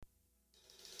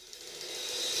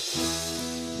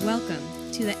Welcome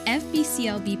to the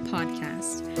FBCLB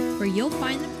podcast, where you'll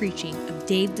find the preaching of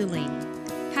Dave Delaney,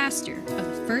 pastor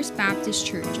of the First Baptist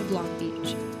Church of Long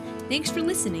Beach. Thanks for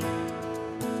listening.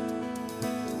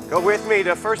 Go with me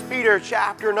to 1 Peter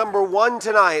chapter number 1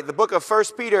 tonight, the book of 1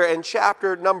 Peter and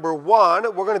chapter number 1.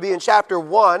 We're going to be in chapter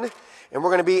 1, and we're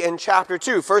going to be in chapter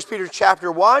 2. 1 Peter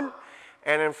chapter 1,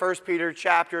 and in 1 Peter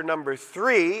chapter number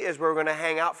 3 is where we're going to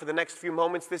hang out for the next few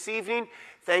moments this evening.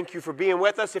 Thank you for being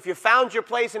with us. If you found your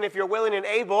place and if you're willing and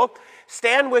able,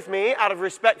 stand with me out of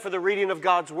respect for the reading of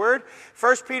God's Word.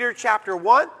 1 Peter chapter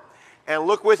 1, and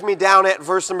look with me down at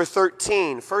verse number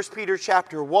 13. 1 Peter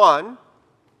chapter 1,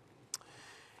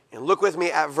 and look with me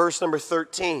at verse number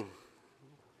 13.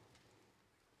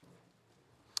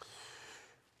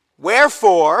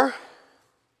 Wherefore,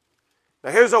 now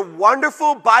here's a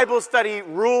wonderful Bible study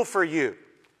rule for you.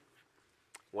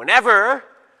 Whenever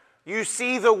you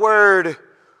see the word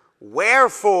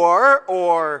wherefore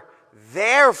or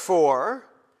therefore,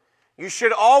 you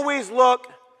should always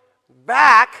look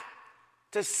back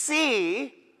to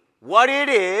see what it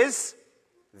is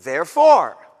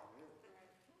therefore.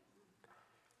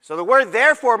 So the word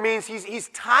therefore means he's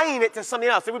tying it to something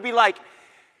else. It would be like,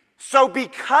 so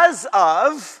because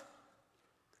of,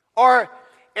 or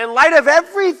in light of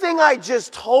everything I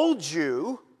just told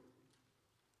you,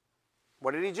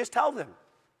 what did he just tell them?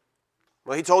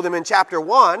 Well, he told them in chapter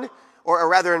 1, or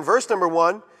rather in verse number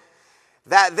 1,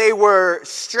 that they were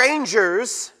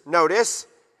strangers, notice,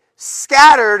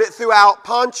 scattered throughout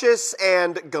Pontus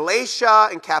and Galatia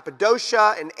and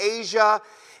Cappadocia and Asia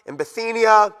and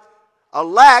Bithynia,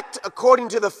 elect according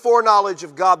to the foreknowledge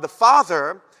of God the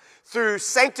Father, through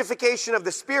sanctification of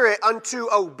the Spirit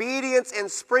unto obedience and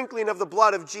sprinkling of the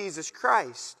blood of Jesus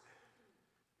Christ.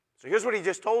 So here's what he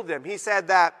just told them. He said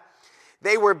that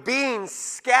they were being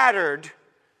scattered.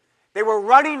 They were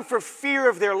running for fear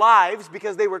of their lives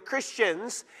because they were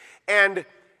Christians and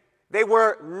they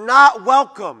were not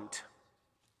welcomed.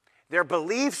 Their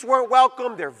beliefs weren't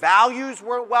welcomed. Their values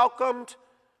weren't welcomed.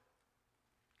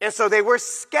 And so they were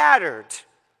scattered.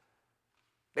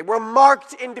 They were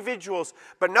marked individuals.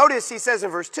 But notice he says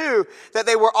in verse 2 that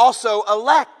they were also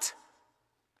elect.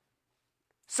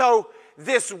 So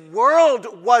this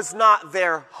world was not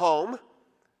their home,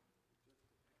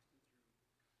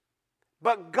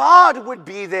 but God would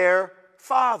be their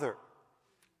Father.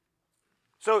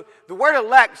 So the word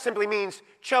elect simply means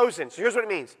chosen. So here's what it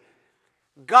means.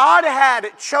 God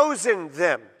had chosen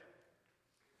them.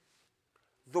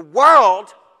 The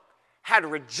world had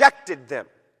rejected them.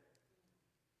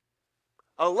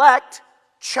 Elect,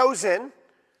 chosen,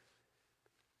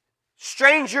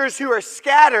 strangers who are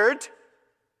scattered,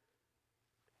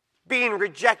 being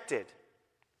rejected.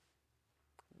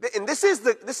 And this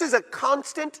is a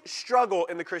constant struggle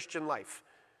in the Christian life.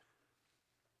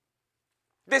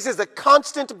 This is a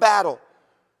constant battle.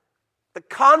 The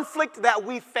conflict that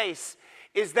we face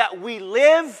is that we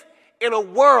live in a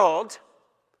world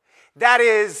that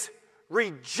is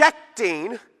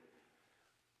rejecting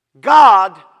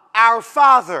God, our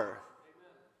Father.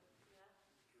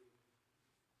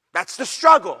 That's the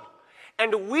struggle.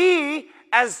 And we,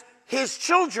 as His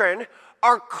children,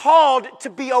 are called to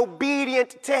be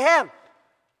obedient to Him.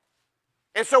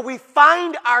 And so we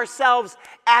find ourselves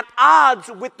at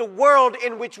odds with the world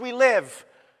in which we live.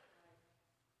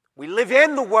 We live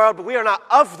in the world, but we are not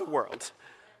of the world.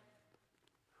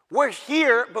 We're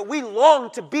here, but we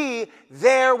long to be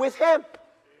there with Him.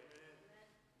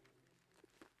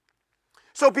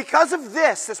 So because of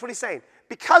this, that's what he's saying.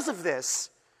 Because of this,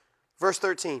 verse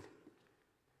 13,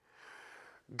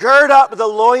 gird up the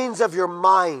loins of your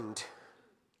mind.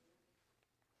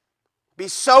 Be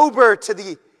sober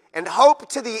and hope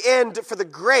to the end for the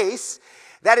grace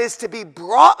that is to be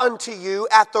brought unto you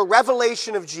at the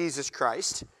revelation of Jesus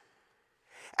Christ.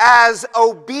 As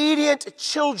obedient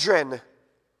children,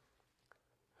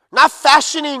 not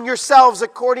fashioning yourselves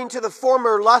according to the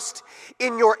former lust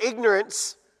in your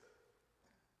ignorance,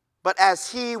 but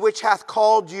as He which hath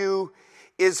called you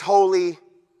is holy,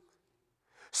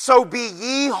 so be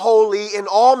ye holy in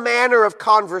all manner of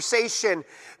conversation,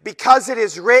 because it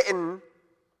is written,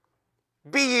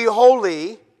 be ye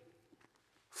holy,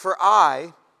 for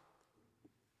I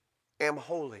am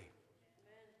holy.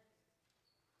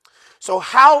 So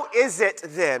how is it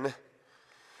then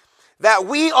that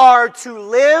we are to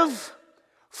live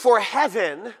for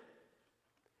heaven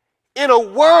in a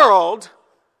world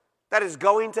that is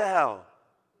going to hell?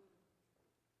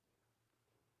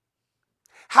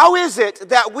 How is it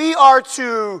that we are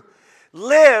to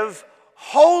live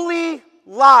holy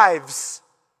lives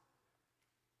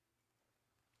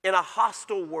in a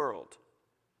hostile world?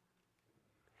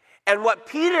 And what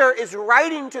Peter is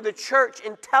writing to the church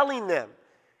and telling them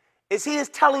is he is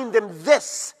telling them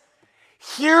this.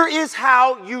 Here is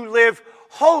how you live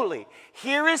holy.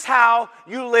 Here is how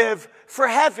you live for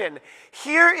heaven.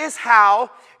 Here is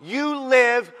how you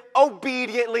live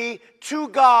obediently to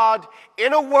God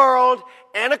in a world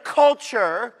and a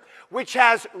culture which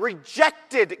has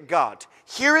rejected God.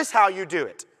 Here is how you do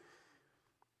it.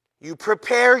 You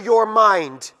prepare your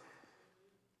mind.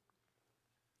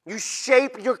 You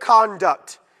shape your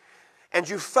conduct. And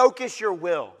you focus your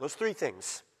will. Those three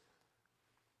things.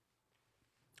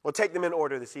 We'll take them in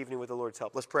order this evening with the Lord's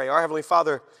help. Let's pray. Our Heavenly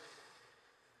Father,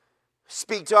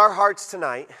 speak to our hearts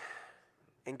tonight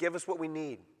and give us what we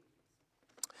need.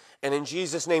 And in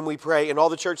Jesus' name we pray. And all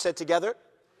the church said together?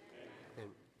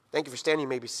 Amen. Thank you for standing. You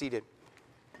may be seated.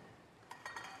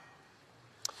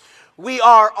 We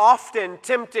are often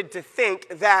tempted to think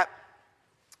that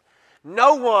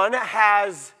no one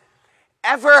has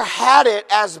ever had it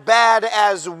as bad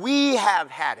as we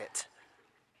have had it.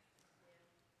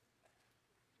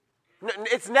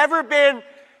 It's never been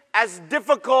as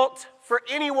difficult for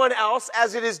anyone else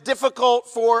as it is difficult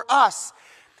for us.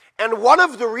 And one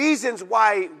of the reasons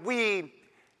why we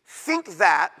think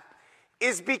that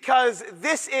is because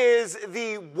this is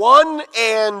the one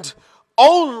and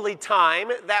only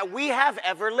time that we have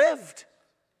ever lived.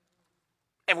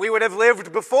 If we would have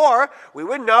lived before, we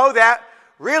would know that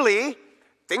really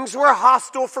things were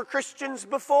hostile for Christians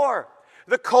before.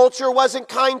 The culture wasn't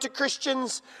kind to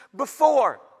Christians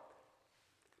before.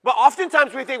 But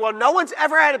oftentimes we think, well, no one's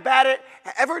ever had it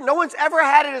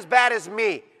as bad as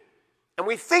me. And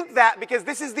we think that because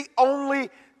this is the only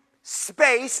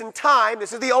space and time,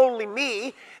 this is the only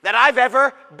me that I've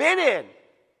ever been in.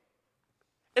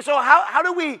 And so how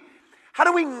do we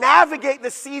navigate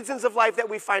the seasons of life that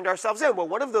we find ourselves in? Well,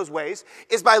 one of those ways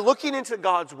is by looking into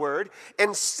God's Word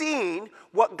and seeing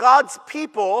what God's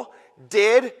people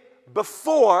did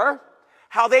before,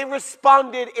 how they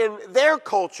responded in their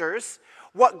cultures,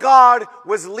 what God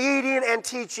was leading and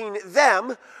teaching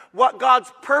them, what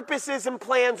God's purposes and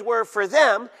plans were for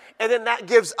them, and then that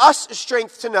gives us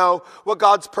strength to know what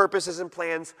God's purposes and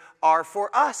plans are for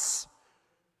us.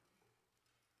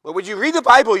 But when you read the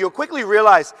Bible, you'll quickly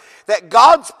realize that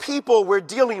God's people were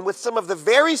dealing with some of the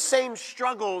very same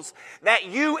struggles that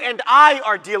you and I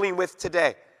are dealing with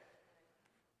today.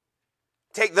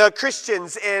 Take the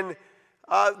Christians in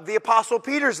the Apostle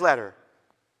Peter's letter.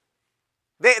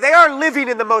 They are living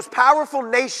in the most powerful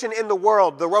nation in the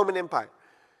world, the Roman Empire.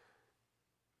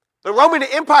 The Roman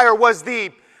Empire was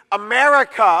the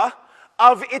America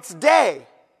of its day.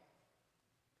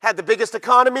 Had the biggest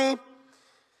economy,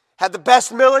 had the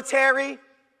best military,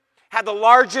 had the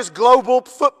largest global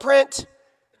footprint,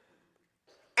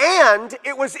 and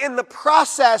it was in the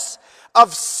process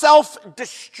of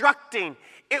self-destructing.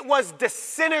 It was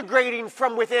disintegrating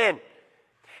from within.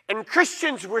 And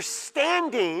Christians were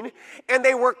standing and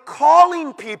they were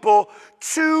calling people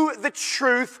to the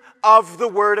truth of the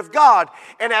Word of God.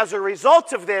 And as a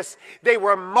result of this, they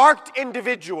were marked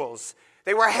individuals.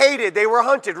 They were hated. They were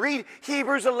hunted. Read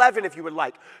Hebrews 11 if you would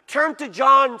like. Turn to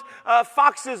John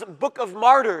Fox's Book of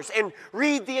Martyrs and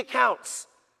read the accounts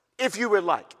if you would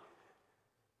like.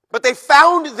 But they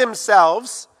found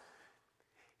themselves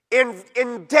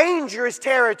in dangerous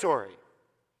territory.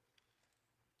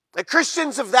 The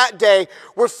Christians of that day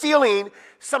were feeling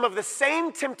some of the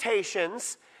same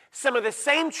temptations, some of the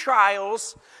same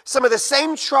trials, some of the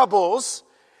same troubles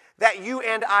that you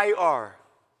and I are.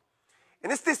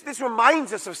 And this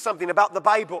reminds us of something about the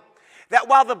Bible. That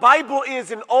while the Bible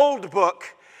is an old book,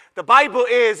 the Bible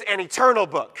is an eternal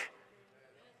book.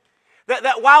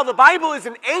 That while the Bible is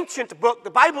an ancient book, the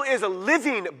Bible is a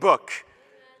living book.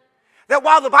 That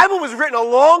while the Bible was written a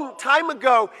long time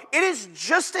ago, it is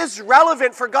just as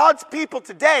relevant for God's people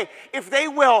today if they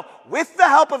will, with the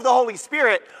help of the Holy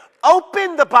Spirit,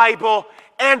 open the Bible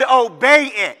and obey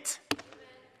it.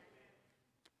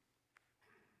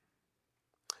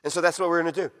 And so that's what we're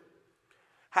going to do.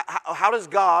 How does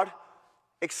God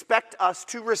expect us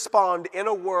to respond in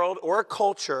a world or a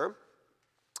culture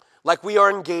like we are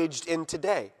engaged in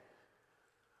today?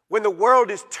 When the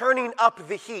world is turning up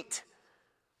the heat,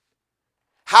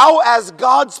 how, as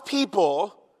God's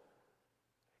people,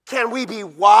 can we be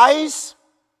wise?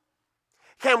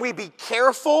 Can we be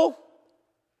careful?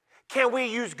 Can we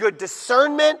use good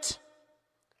discernment,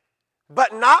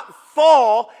 but not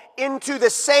fall into the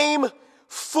same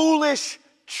foolish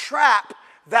trap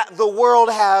that the world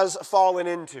has fallen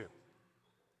into?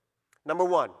 Number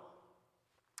one,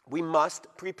 we must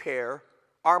prepare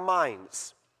our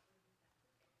minds.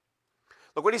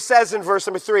 Look what he says in verse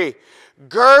number 3.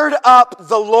 Gird up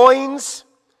the loins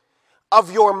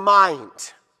of your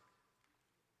mind.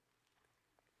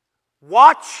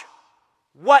 Watch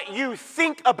what you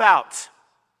think about.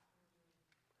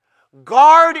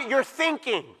 Guard your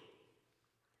thinking.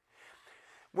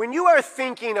 When you are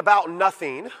thinking about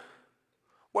nothing,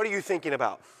 what are you thinking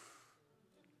about?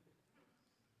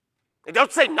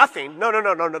 Don't say nothing. No.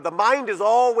 The mind is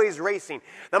always racing.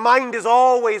 The mind is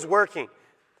always working.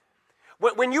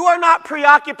 When you are not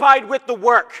preoccupied with the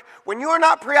work, when you are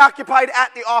not preoccupied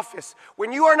at the office,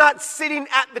 when you are not sitting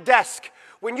at the desk,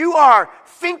 when you are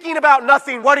thinking about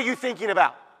nothing, what are you thinking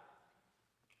about?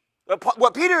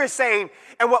 What Peter is saying,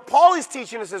 and what Paul is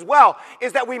teaching us as well,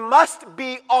 is that we must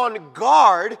be on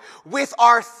guard with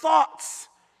our thoughts.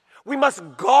 We must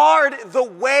guard the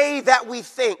way that we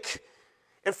think.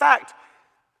 In fact,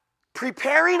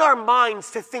 preparing our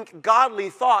minds to think godly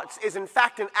thoughts is in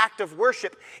fact an act of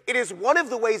worship. It is one of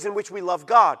the ways in which we love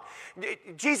God.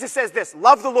 Jesus says this,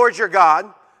 love the Lord your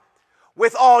God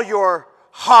with all your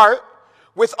heart,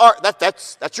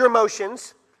 that's your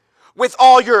emotions, with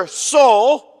all your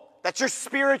soul, that's your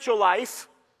spiritual life,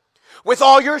 with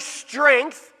all your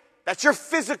strength, that's your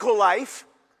physical life,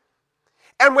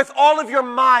 and with all of your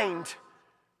mind,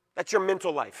 that's your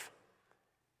mental life.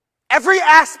 Every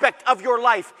aspect of your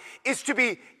life is to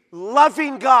be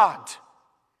loving God.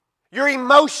 Your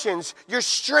emotions, your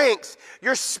strength,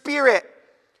 your spirit,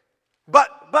 but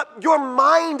your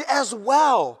mind as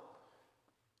well.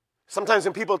 Sometimes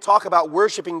when people talk about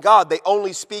worshiping God, they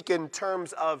only speak in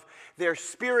terms of their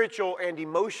spiritual and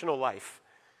emotional life.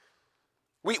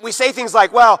 We say things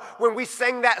like, well, when we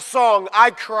sang that song,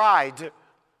 I cried.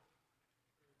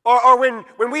 Or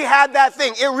when we had that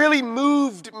thing, it really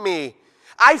moved me.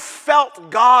 I felt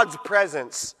God's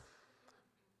presence.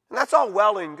 And that's all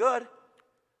well and good.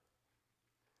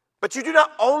 But you do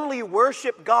not only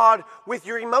worship God with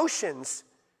your emotions.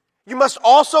 You must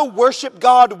also worship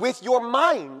God with your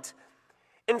mind.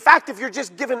 In fact, if you're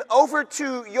just given over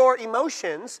to your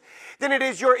emotions, then it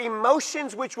is your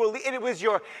emotions it was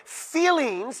your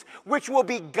feelings which will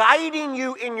be guiding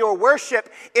you in your worship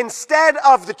instead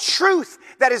of the truth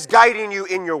that is guiding you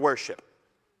in your worship.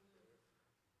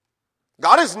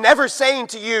 God is never saying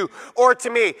to you or to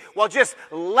me, well, just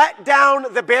let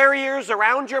down the barriers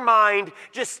around your mind.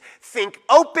 Just think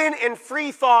open and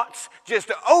free thoughts.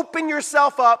 Just open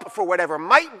yourself up for whatever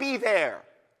might be there.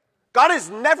 God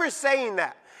is never saying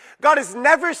that. God is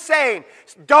never saying,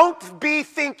 don't be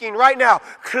thinking right now,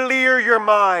 clear your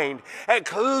mind and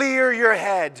clear your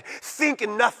head. Think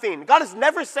nothing. God is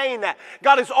never saying that.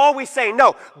 God is always saying,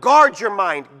 no, guard your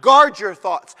mind, guard your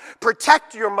thoughts,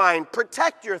 protect your mind,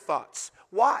 protect your thoughts.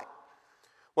 Why?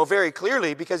 Well, very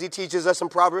clearly, because he teaches us in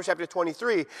Proverbs chapter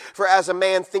 23, for as a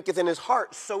man thinketh in his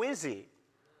heart, so is he.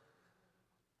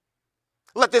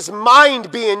 Let this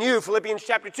mind be in you, Philippians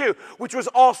chapter 2, which was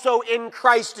also in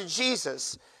Christ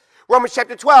Jesus. Romans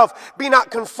chapter 12, be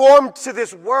not conformed to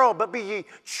this world, but be ye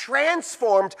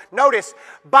transformed, notice,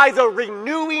 by the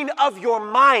renewing of your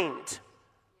mind.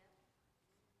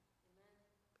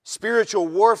 Spiritual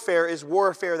warfare is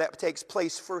warfare that takes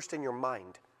place first in your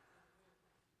mind.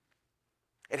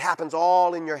 It happens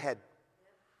all in your head.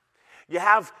 You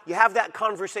have that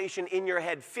conversation in your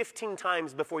head 15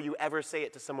 times before you ever say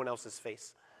it to someone else's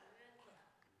face.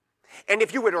 And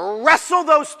if you would wrestle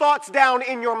those thoughts down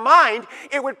in your mind,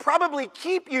 it would probably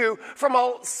keep you from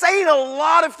saying a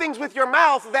lot of things with your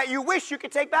mouth that you wish you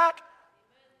could take back.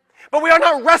 But we are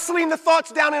not wrestling the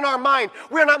thoughts down in our mind.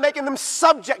 We are not making them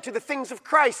subject to the things of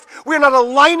Christ. We are not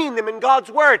aligning them in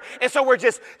God's word. And so we're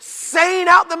just saying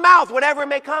out the mouth whatever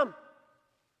may come,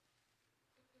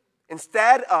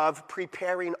 instead of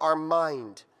preparing our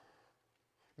mind.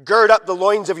 Gird up the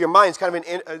loins of your mind.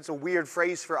 It's a weird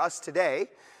phrase for us today.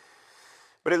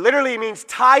 But it literally means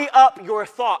tie up your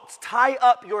thoughts, tie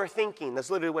up your thinking.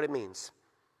 That's literally what it means.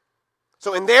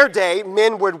 So in their day,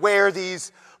 men would wear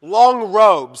these long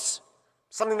robes,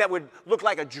 something that would look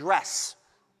like a dress.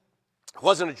 It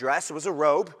wasn't a dress, it was a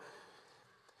robe.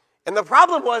 And the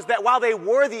problem was that while they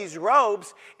wore these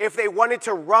robes, if they wanted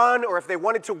to run or if they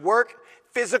wanted to work,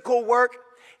 physical work,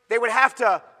 they would have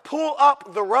to pull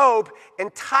up the robe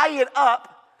and tie it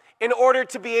up in order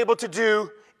to be able to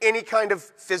do any kind of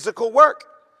physical work.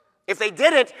 If they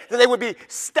didn't, then they would be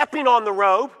stepping on the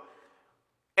robe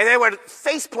and they would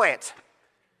face plant.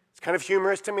 It's kind of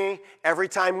humorous to me. Every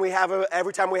time we have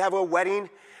a wedding,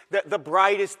 the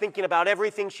bride is thinking about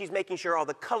everything. She's making sure all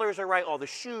the colors are right, all the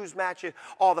shoes match it,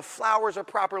 all the flowers are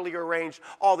properly arranged,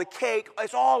 all the cake,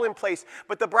 it's all in place.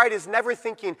 But the bride is never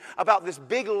thinking about this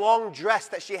big long dress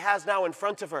that she has now in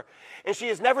front of her. And she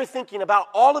is never thinking about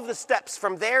all of the steps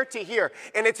from there to here.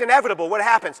 And it's inevitable. What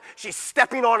happens? She's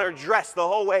stepping on her dress the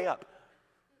whole way up.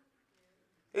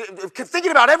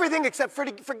 Thinking about everything except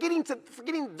forgetting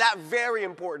that very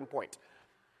important point.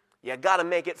 You got to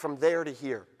make it from there to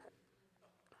here.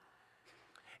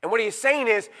 And what he's saying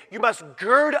is, you must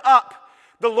gird up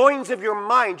the loins of your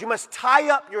mind. You must tie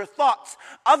up your thoughts.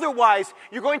 Otherwise,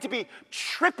 you're going to be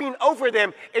tripping over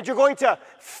them, and you're going to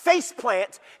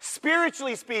faceplant,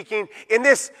 spiritually speaking, in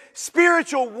this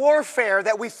spiritual warfare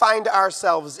that we find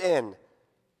ourselves in.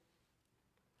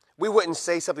 We wouldn't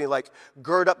say something like,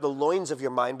 gird up the loins of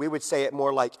your mind. We would say it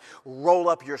more like, roll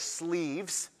up your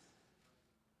sleeves.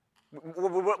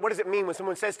 What does it mean when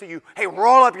someone says to you, hey,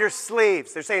 roll up your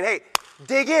sleeves? They're saying, hey,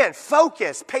 dig in,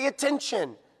 focus, pay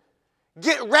attention.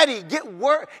 Get ready,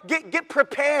 get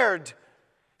prepared.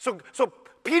 So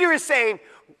Peter is saying,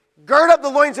 gird up the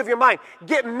loins of your mind.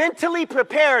 Get mentally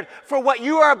prepared for what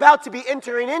you are about to be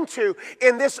entering into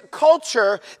in this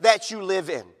culture that you live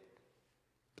in.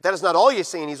 But that is not all he's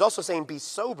saying. He's also saying be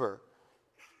sober.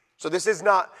 So this is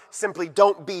not simply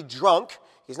don't be drunk.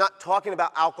 He's not talking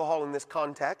about alcohol in this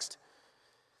context.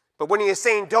 But when he's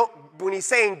saying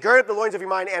gird up the loins of your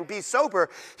mind and be sober,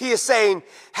 he is saying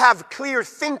have clear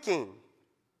thinking.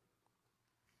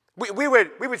 We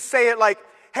would say it like,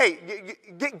 hey,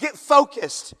 get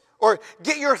focused, or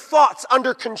get your thoughts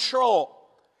under control.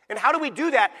 And how do we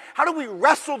do that? How do we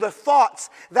wrestle the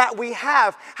thoughts that we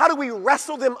have? How do we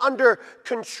wrestle them under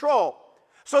control?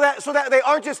 So that they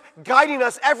aren't just guiding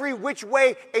us every which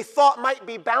way a thought might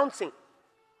be bouncing.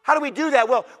 How do we do that?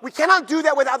 Well, we cannot do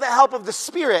that without the help of the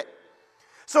Spirit.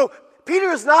 So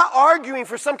Peter is not arguing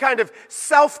for some kind of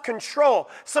self-control,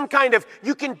 some kind of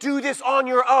you can do this on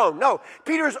your own. No,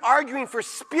 Peter is arguing for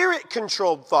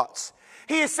Spirit-controlled thoughts.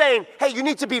 He is saying, hey, you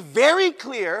need to be very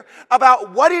clear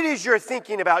about what it is you're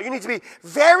thinking about. You need to be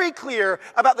very clear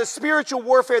about the spiritual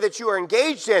warfare that you are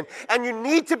engaged in, and you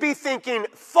need to be thinking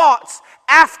thoughts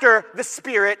after the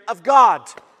Spirit of God.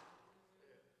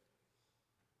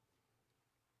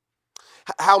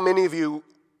 How many of you,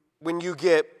 when you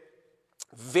get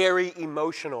very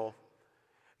emotional,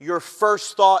 your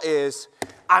first thought is,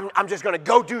 I'm just going to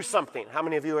go do something? How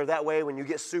many of you are that way when you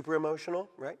get super emotional,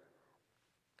 right?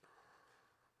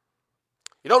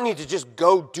 You don't need to just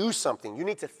go do something. You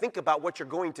need to think about what you're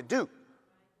going to do.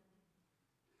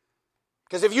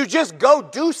 Because if you just go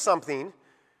do something,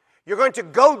 you're going to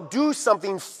go do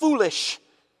something foolish.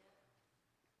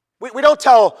 We don't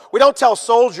tell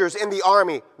soldiers in the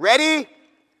army, ready,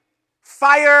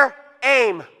 fire,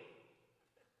 aim.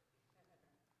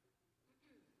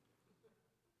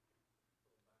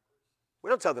 We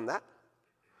don't tell them that.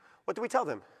 What do we tell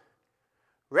them?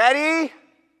 Ready,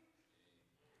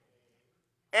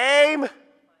 aim,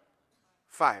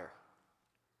 fire.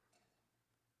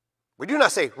 We do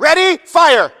not say, ready,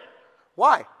 fire.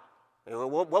 Why?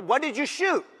 What did you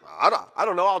shoot? I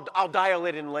don't know. I'll dial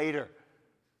it in later.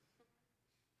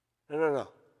 No.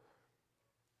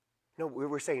 No,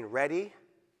 we're saying ready,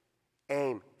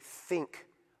 aim, think,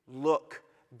 look,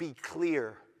 be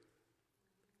clear.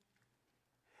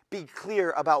 Be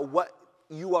clear about what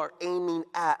you are aiming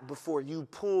at before you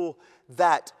pull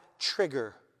that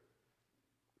trigger.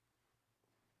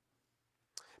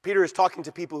 Peter is talking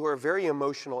to people who are very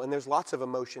emotional, and there's lots of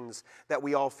emotions that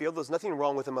we all feel. There's nothing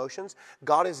wrong with emotions.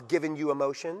 God has given you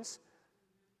emotions.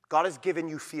 God has given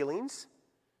you feelings.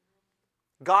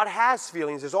 God has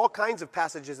feelings. There's all kinds of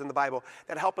passages in the Bible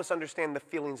that help us understand the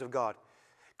feelings of God.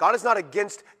 God is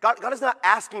not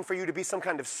asking for you to be some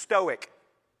kind of stoic,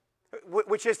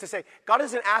 which is to say, God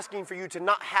isn't asking for you to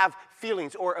not have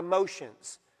feelings or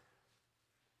emotions.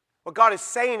 What God is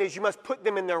saying is you must put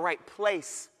them in their right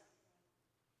place.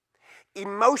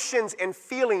 Emotions and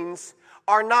feelings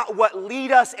are not what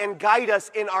lead us and guide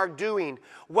us in our doing.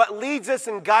 What leads us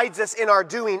and guides us in our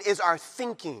doing is our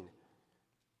thinking.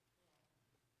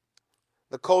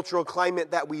 The cultural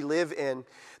climate that we live in,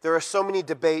 there are so many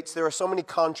debates, there are so many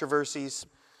controversies,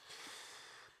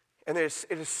 and it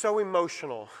is so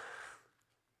emotional.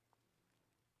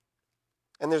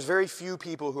 And there's very few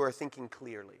people who are thinking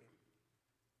clearly.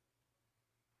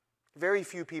 Very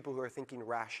few people who are thinking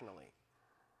rationally.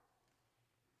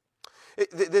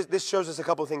 This shows us a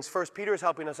couple of things. First, Peter is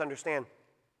helping us understand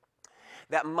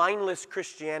that mindless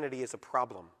Christianity is a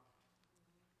problem.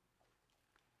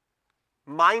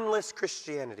 Mindless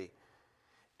Christianity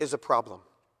is a problem.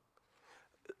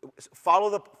 Follow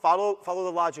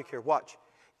the logic here. Watch.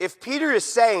 If Peter is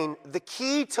saying the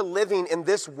key to living in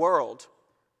this world,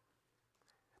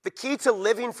 the key to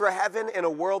living for heaven in a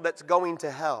world that's going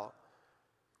to hell,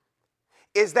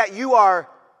 is that you are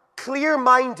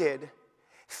clear-minded,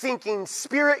 thinking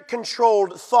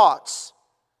Spirit-controlled thoughts.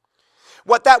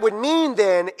 What that would mean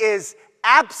then is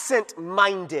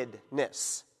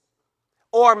absent-mindedness,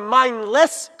 or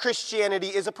mindless Christianity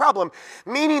is a problem,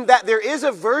 meaning that there is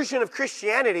a version of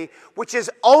Christianity which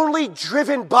is only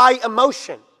driven by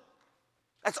emotion.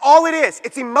 That's all it is.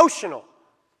 It's emotional.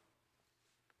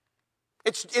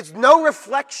 It's no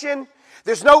reflection.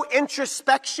 There's no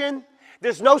introspection.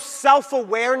 There's no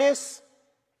self-awareness.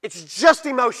 It's just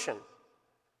emotion.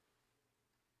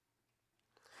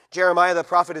 Jeremiah the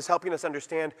prophet is helping us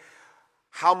understand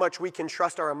how much we can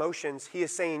trust our emotions. He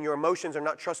is saying your emotions are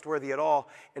not trustworthy at all.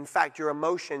 In fact, your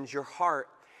emotions, your heart,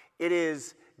 it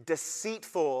is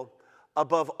deceitful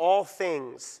above all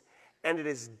things, and it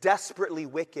is desperately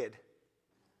wicked.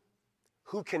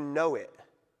 Who can know it?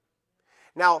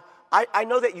 Now, I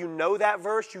know that you know that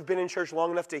verse. You've been in church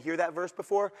long enough to hear that verse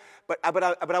before, but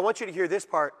I want you to hear this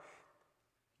part.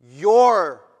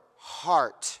 Your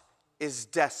heart is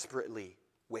desperately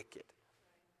wicked.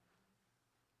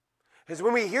 Because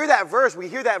when we hear that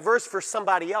verse for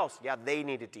somebody else. Yeah, they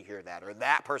needed to hear that, or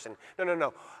that person.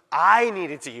 No. I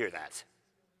needed to hear that.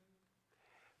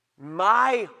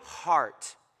 My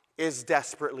heart is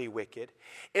desperately wicked.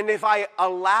 And if I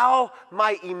allow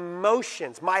my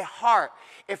emotions, my heart,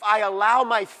 if I allow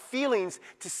my feelings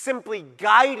to simply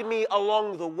guide me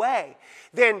along the way,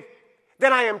 then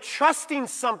I am trusting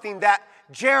something that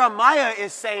Jeremiah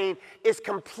is saying is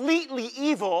completely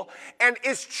evil and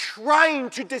is trying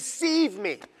to deceive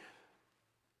me.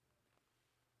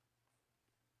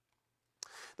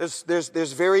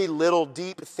 There's very little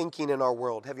deep thinking in our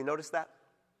world. Have you noticed that?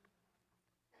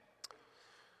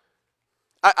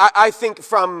 I think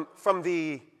from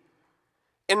the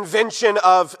invention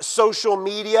of social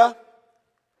media,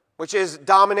 which is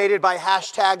dominated by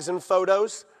hashtags and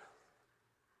photos,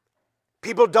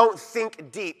 people don't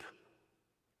think deep.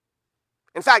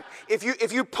 In fact, if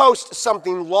you post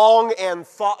something long and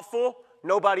thoughtful,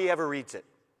 nobody ever reads it.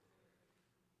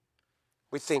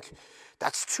 We think,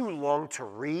 that's too long to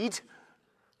read.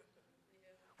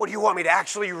 What, do you want me to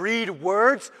actually read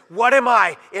words? What am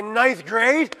I, in 9th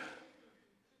grade?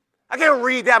 I can't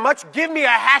read that much. Give me a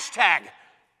hashtag,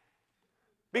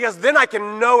 because then I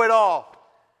can know it all.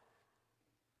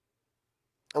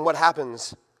 And what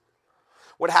happens?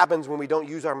 What happens when we don't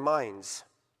use our minds?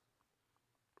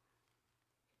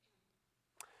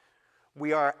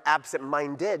 We are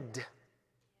absent-minded.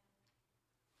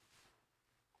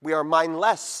 We are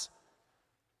mindless.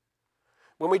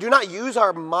 When we do not use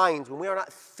our minds, when we are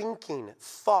not thinking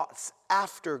thoughts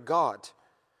after God,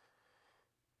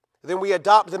 then we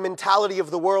adopt the mentality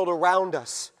of the world around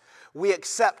us. We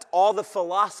accept all the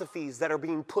philosophies that are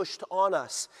being pushed on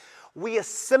us. We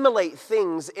assimilate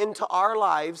things into our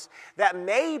lives that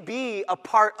may be a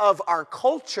part of our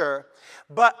culture,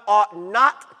 but ought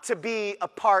not to be a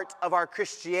part of our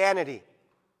Christianity.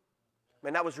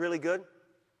 Man, that was really good.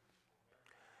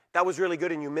 That was really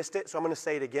good, and you missed it, so I'm going to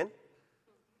say it again.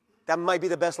 That might be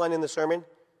the best line in the sermon.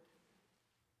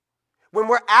 When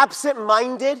we're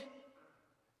absent-minded,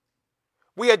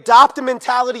 we adopt the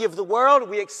mentality of the world,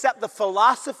 we accept the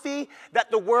philosophy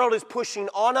that the world is pushing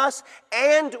on us,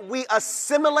 and we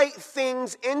assimilate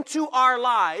things into our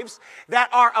lives that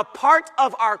are a part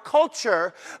of our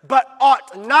culture, but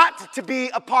ought not to be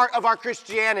a part of our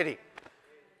Christianity.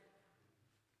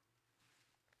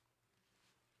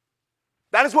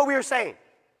 That is what we are saying.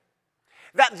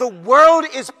 That the world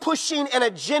is pushing an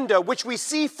agenda, which we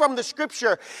see from the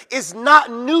scripture, is not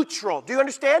neutral. Do you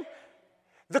understand?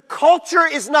 The culture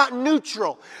is not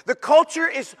neutral. The culture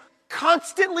is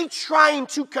constantly trying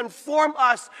to conform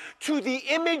us to the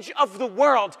image of the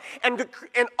world. And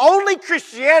only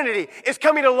Christianity is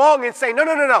coming along and saying,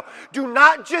 no. Do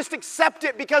not just accept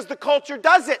it because the culture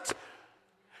does it.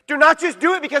 Do not just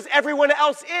do it because everyone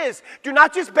else is. Do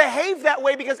not just behave that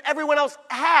way because everyone else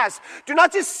has. Do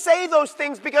not just say those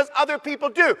things because other people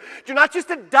do. Do not just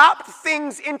adopt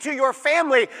things into your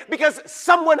family because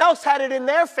someone else had it in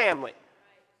their family.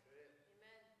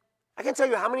 I can tell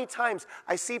you how many times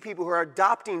I see people who are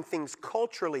adopting things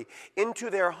culturally into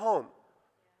their home.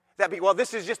 Well,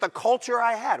 this is just a culture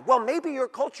I had. Well, maybe your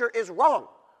culture is wrong.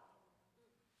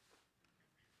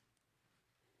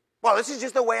 Well, this is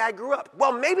just the way I grew up.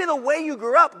 Well, maybe the way you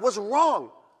grew up was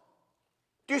wrong.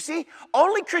 Do you see?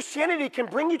 Only Christianity can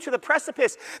bring you to the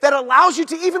precipice that allows you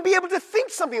to even be able to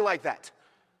think something like that.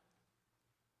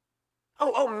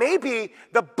 Maybe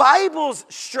the Bible's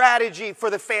strategy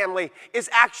for the family is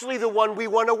actually the one we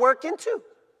want to work into.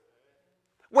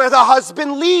 Where the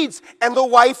husband leads and the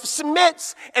wife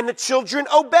submits and the children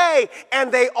obey,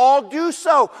 and they all do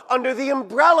so under the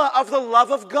umbrella of the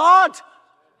love of God.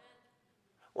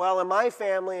 Well, in my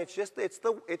family, it's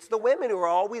the women who are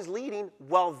always leading.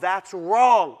 Well, that's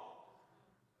wrong.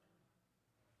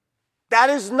 That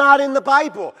is not in the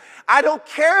Bible. I don't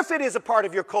care if it is a part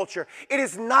of your culture. It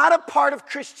is not a part of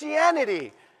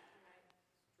Christianity.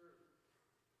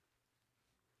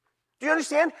 Do you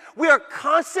understand?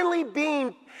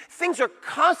 Things are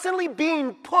constantly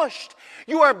being pushed.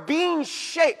 You are being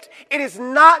shaped. It is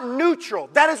not neutral.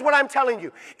 That is what I'm telling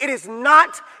you. It is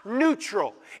not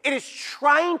neutral. It is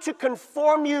trying to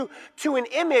conform you to an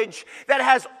image that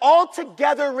has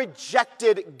altogether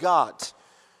rejected God.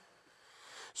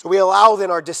 So we allow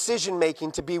then our decision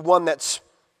making to be one that's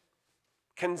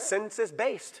consensus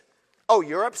based. Oh,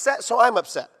 you're upset, so I'm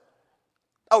upset.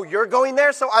 Oh, you're going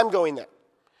there, so I'm going there.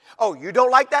 Oh, you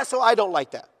don't like that, so I don't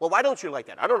like that. Well, why don't you like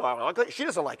that? I don't know. I don't like it. She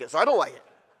doesn't like it, so I don't like it.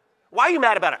 Why are you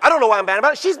mad about it? I don't know why I'm mad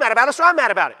about it. She's mad about it, so I'm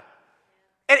mad about it.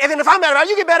 And then if I'm mad about it,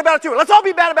 you get mad about it too. Let's all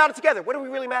be mad about it together. What are we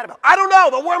really mad about? I don't know,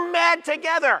 but we're mad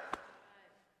together.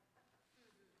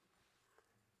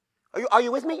 Are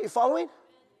you with me? Are you following?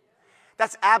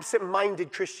 That's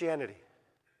absent-minded Christianity.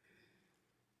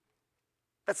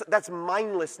 That's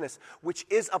mindlessness, which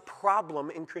is a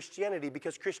problem in Christianity,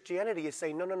 because Christianity is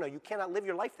saying, no, you cannot live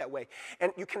your life that way.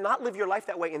 And you cannot live your life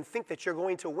that way and think that you're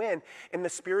going to win in the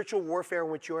spiritual warfare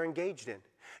in which you are engaged in.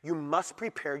 You must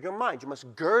prepare your mind. You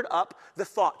must gird up the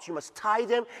thoughts. You must tie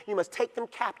them. You must take them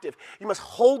captive. You must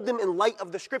hold them in light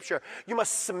of the Scripture. You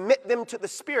must submit them to the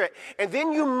Spirit. And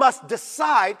then you must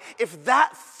decide if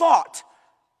that thought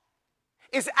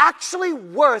is actually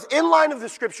worth, in line of the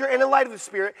Scripture and in light of the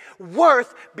Spirit,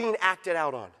 worth being acted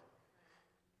out on.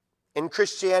 In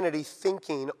Christianity,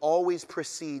 thinking always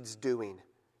precedes doing.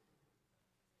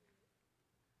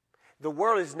 The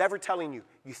world is never telling you,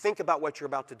 you think about what you're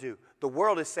about to do. The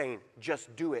world is saying,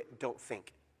 just do it, don't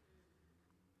think.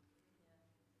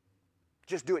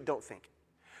 Just do it, don't think.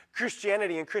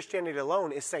 Christianity and Christianity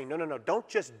alone is saying, no, don't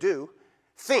just do,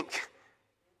 think.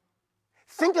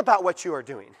 Think about what you are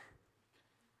doing.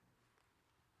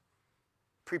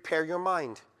 Prepare your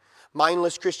mind.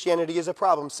 Mindless Christianity is a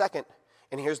problem. Second,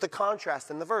 and here's the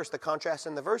contrast in the verse. The contrast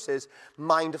in the verse is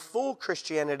mindful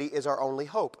Christianity is our only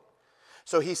hope.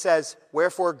 So he says,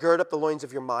 wherefore gird up the loins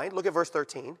of your mind. Look at verse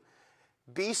 13.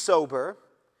 Be sober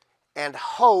and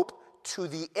hope to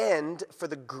the end for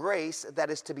the grace that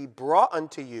is to be brought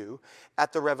unto you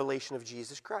at the revelation of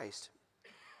Jesus Christ.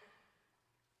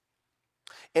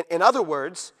 In other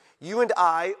words, you and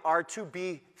I are to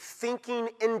be thinking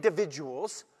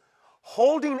individuals,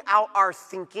 holding out our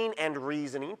thinking and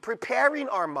reasoning, preparing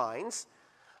our minds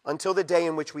until the day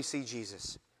in which we see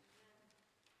Jesus.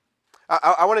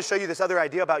 I want to show you this other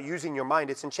idea about using your mind.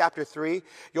 It's in chapter 3.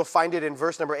 You'll find it in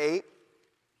verse number 8.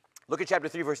 Look at chapter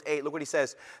 3, verse 8. Look what he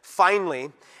says. Finally,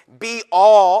 be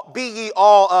ye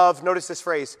all of, notice this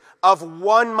phrase, of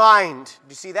one mind. Do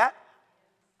you see that?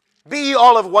 Be ye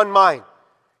all of one mind.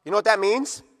 You know what that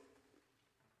means?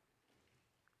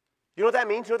 You know what that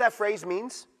means? You know what that phrase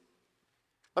means?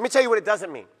 Let me tell you what it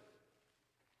doesn't mean.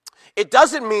 It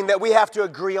doesn't mean that we have to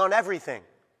agree on everything.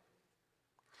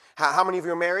 How many of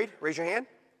you are married? Raise your hand.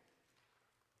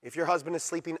 If your husband is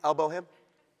sleeping, elbow him.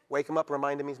 Wake him up,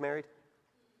 remind him he's married.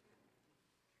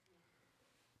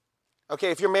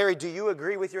 Okay, if you're married, do you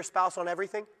agree with your spouse on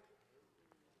everything?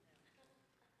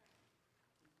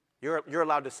 You're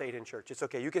allowed to say it in church. It's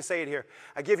okay. You can say it here.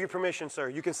 I give you permission, sir.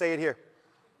 You can say it here.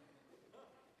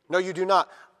 No, you do not.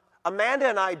 Amanda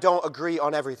and I don't agree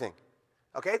on everything.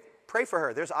 Okay? Pray for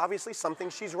her. There's obviously something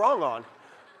she's wrong on.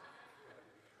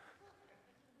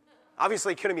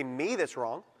 Obviously, it couldn't be me that's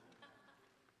wrong.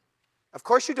 Of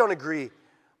course you don't agree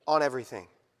on everything.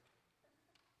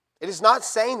 It is not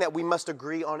saying that we must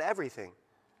agree on everything.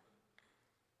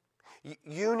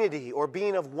 Unity or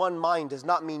being of one mind does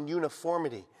not mean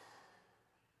uniformity.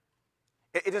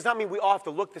 It does not mean we all have to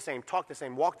look the same, talk the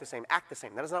same, walk the same, act the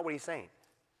same. That is not what he's saying.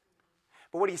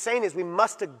 But what he's saying is we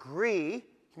must agree,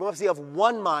 we must be of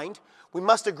one mind. We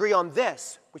must agree on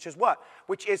this, which is what?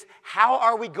 Which is, how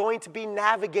are we going to be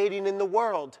navigating in the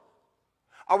world?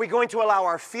 Are we going to allow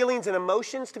our feelings and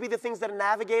emotions to be the things that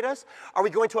navigate us? Are we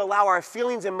going to allow our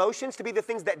feelings and emotions to be the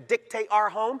things that dictate our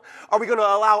home? Are we going to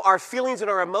allow our feelings and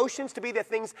our emotions to be the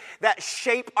things that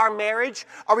shape our marriage?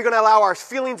 Are we going to allow our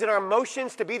feelings and our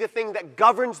emotions to be the thing that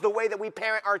governs the way that we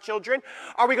parent our children?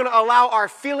 Are we going to allow our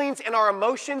feelings and our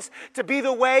emotions to be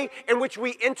the way in which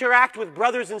we interact with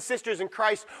brothers and sisters in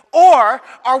Christ? Or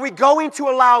are we going to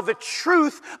allow the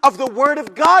truth of the Word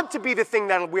of God to be the thing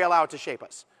that we allow to shape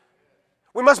us?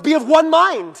 We must be of one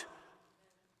mind.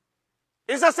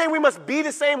 It's not saying we must be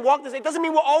the same, walk the same. It doesn't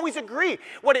mean we'll always agree.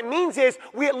 What it means is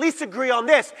we at least agree on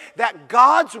this, that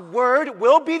God's word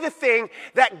will be the thing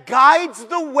that guides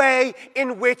the way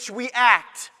in which we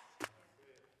act.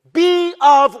 Be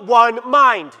of one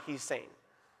mind, he's saying.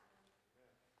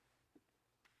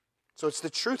 So it's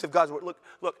the truth of God's word.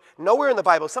 Look, nowhere in the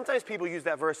Bible, sometimes people use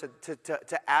that verse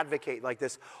to advocate like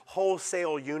this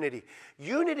wholesale unity.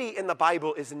 Unity in the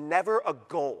Bible is never a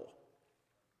goal.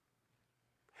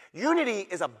 Unity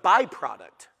is a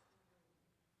byproduct.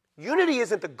 Unity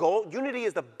isn't the goal. Unity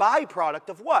is the byproduct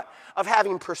of what? Of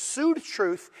having pursued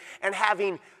truth and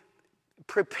having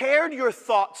prepared your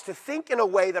thoughts to think in a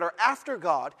way that are after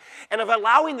God, and of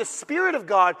allowing the Spirit of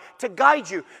God to guide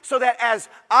you, so that as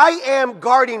I am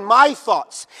guarding my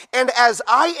thoughts, and as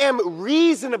I am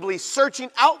reasonably searching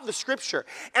out the Scripture,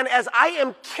 and as I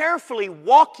am carefully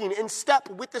walking in step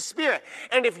with the Spirit,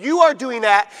 and if you are doing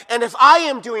that, and if I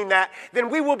am doing that, then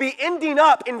we will be ending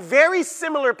up in very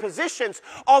similar positions.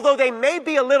 Although they may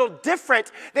be a little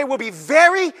different, they will be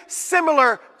very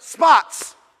similar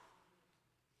spots.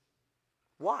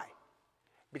 Why?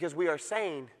 Because we are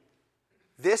saying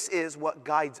this is what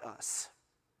guides us.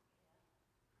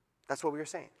 That's what we are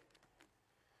saying.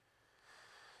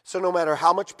 So no matter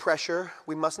how much pressure,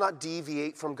 we must not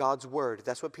deviate from God's word.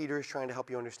 That's what Peter is trying to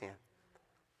help you understand.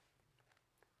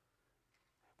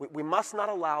 We must not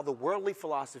allow the worldly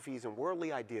philosophies and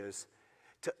worldly ideas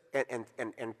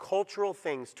and cultural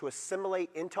things to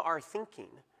assimilate into our thinking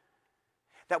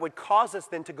that would cause us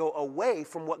then to go away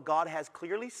from what God has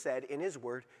clearly said in His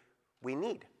Word we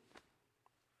need.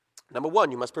 Number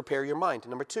one, you must prepare your mind.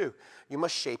 Number two, you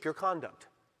must shape your conduct.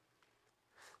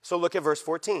 So look at verse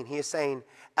 14. He is saying,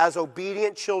 as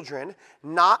obedient children,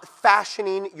 not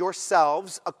fashioning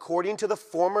yourselves according to the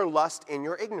former lust in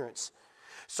your ignorance.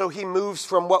 So he moves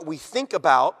from what we think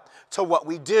about to what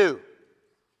we do.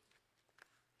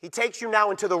 He takes you now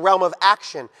into the realm of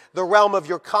action, the realm of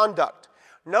your conduct.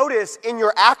 Notice in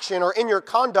your action or in your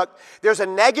conduct, there's a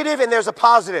negative and there's a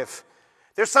positive.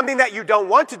 There's something that you don't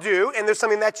want to do and there's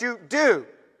something that you do.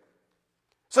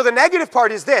 So the negative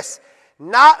part is this: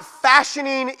 not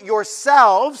fashioning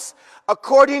yourselves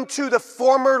according to the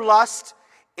former lust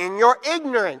in your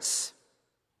ignorance.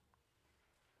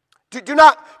 Do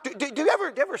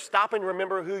you ever stop and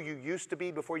remember who you used to be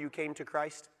before you came to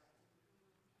Christ?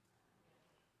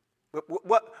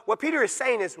 What Peter is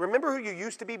saying is, remember who you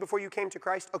used to be before you came to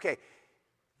Christ? Okay,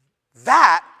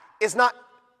 that is not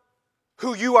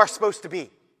who you are supposed to be.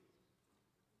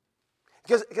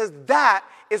 Because that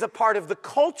is a part of the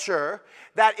culture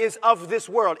that is of this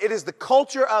world. It is the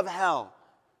culture of hell.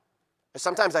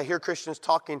 Sometimes I hear Christians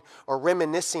talking or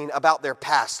reminiscing about their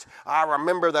past. I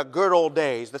remember the good old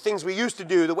days, the things we used to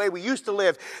do, the way we used to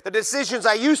live, the decisions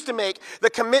I used to make, the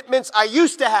commitments I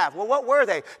used to have. Well, what were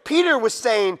they? Peter was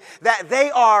saying that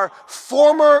they are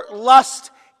former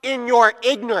lust in your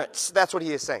ignorance. That's what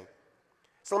he is saying.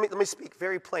 So let me speak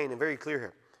very plain and very clear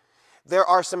here. There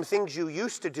are some things you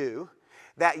used to do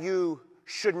that you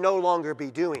should no longer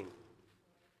be doing.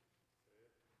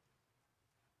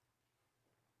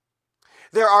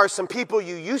 There are some people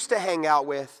you used to hang out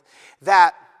with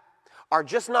that are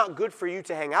just not good for you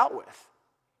to hang out with.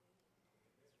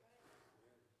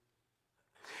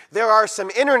 There are some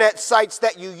internet sites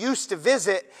that you used to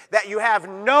visit that you have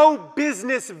no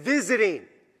business visiting.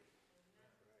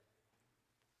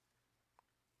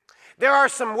 There are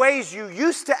some ways you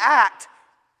used to act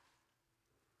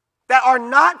that are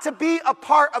not to be a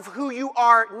part of who you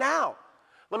are now.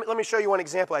 Let me show you one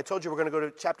example. I told you we're going to go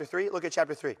to chapter 3. Look at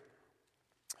chapter 3.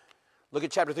 Look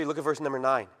at chapter 3. Look at verse number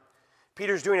 9.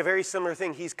 Peter's doing a very similar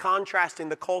thing. He's contrasting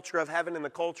the culture of heaven and the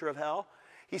culture of hell.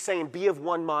 He's saying, be of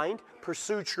one mind,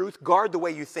 pursue truth, guard the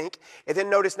way you think. And then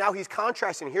notice now he's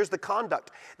contrasting. Here's the conduct.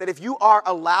 That if you are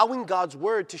allowing God's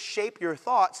word to shape your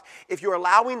thoughts, if you're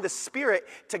allowing the Spirit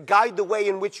to guide the way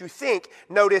in which you think,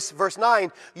 notice verse 9,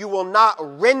 you will not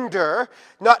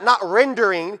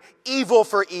rendering evil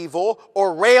for evil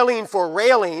or railing for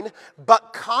railing,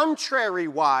 but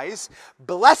contrariwise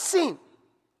blessing.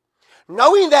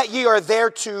 Knowing that ye are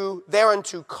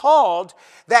thereunto called,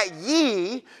 that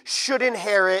ye should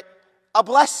inherit a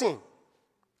blessing.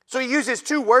 So he uses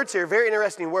two words here, very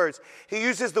interesting words. He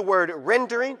uses the word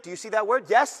rendering. Do you see that word?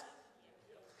 Yes?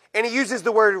 And he uses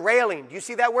the word railing. Do you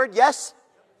see that word? Yes?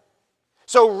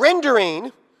 So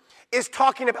rendering is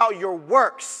talking about your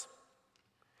works.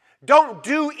 Don't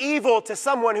do evil to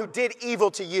someone who did evil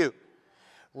to you.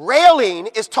 Railing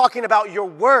is talking about your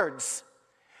words.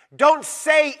 Don't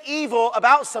say evil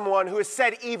about someone who has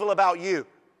said evil about you.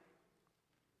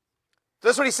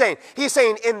 That's what he's saying. He's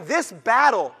saying in this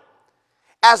battle,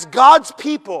 as God's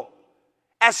people,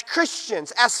 as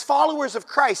Christians, as followers of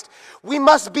Christ, we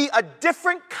must be a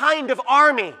different kind of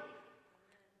army.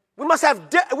 We must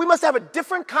have a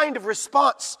different kind of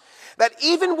response. That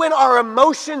even when our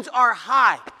emotions are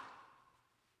high,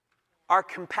 our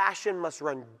compassion must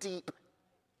run deep.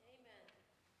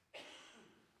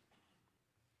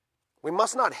 We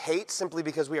must not hate simply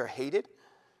because we are hated.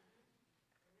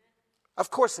 Of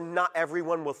course, not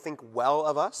everyone will think well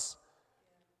of us.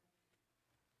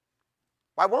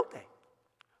 Why won't they?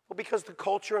 Well, because the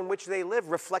culture in which they live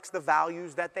reflects the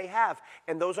values that they have.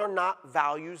 And those are not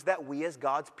values that we as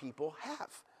God's people have.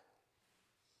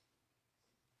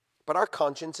 But our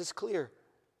conscience is clear.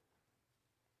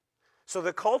 So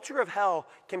the culture of hell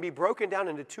can be broken down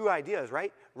into two ideas,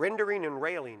 right? Rendering and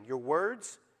railing, your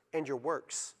words and your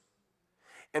works.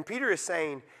 And Peter is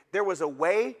saying there was a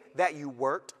way that you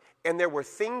worked, and there were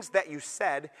things that you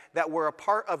said that were a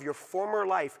part of your former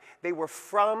life. They were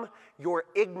from your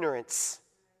ignorance.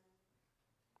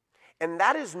 And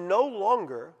that is no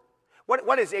longer,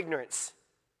 what is ignorance?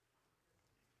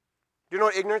 Do you know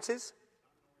what ignorance is?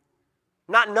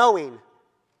 Not knowing.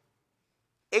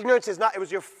 Ignorance is not, it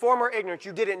was your former ignorance.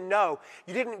 You didn't know.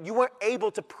 You weren't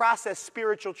able to process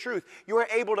spiritual truth. You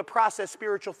weren't able to process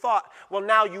spiritual thought. Well,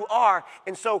 now you are.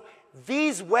 And so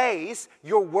these ways,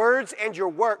 your words and your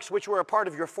works, which were a part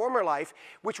of your former life,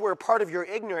 which were a part of your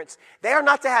ignorance, they are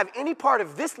not to have any part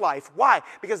of this life. Why?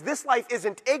 Because this life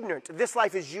isn't ignorant. This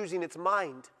life is using its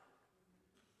mind.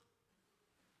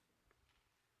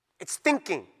 It's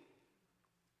thinking.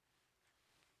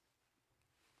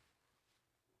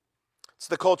 It's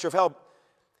the culture of hell.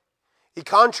 He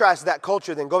contrasts that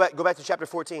culture then. Go back to chapter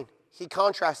 14. He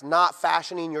contrasts not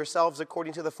fashioning yourselves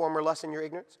according to the former lust in your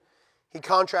ignorance. He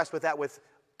contrasts with that with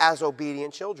as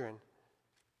obedient children.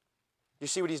 You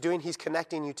see what he's doing? He's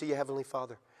connecting you to your heavenly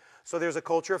Father. So there's a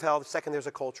culture of hell. Second, there's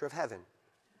a culture of heaven.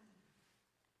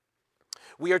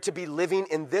 We are to be living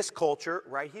in this culture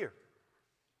right here.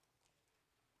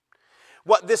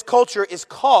 What this culture is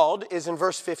called is in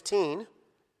verse 15.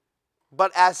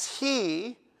 But as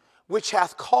he which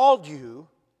hath called you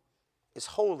is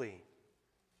holy.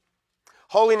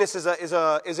 Holiness is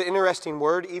an interesting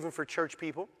word, even for church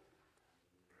people.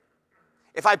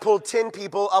 If I pulled 10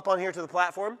 people up on here to the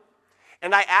platform,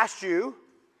 and I asked you,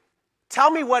 tell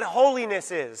me what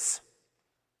holiness is,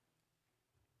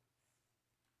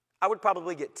 I would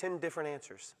probably get 10 different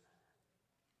answers.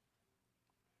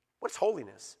 What's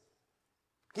holiness?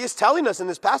 He is telling us in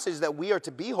this passage that we are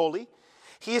to be holy.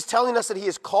 He is telling us that he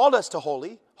has called us to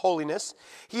holiness.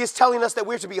 He is telling us that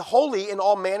we're to be holy in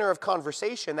all manner of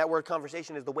conversation. That word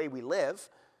conversation is the way we live.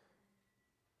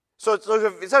 So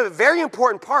it's a very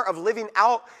important part of living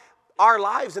out our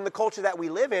lives in the culture that we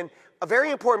live in. A very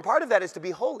important part of that is to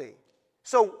be holy.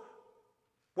 So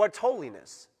what's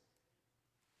holiness?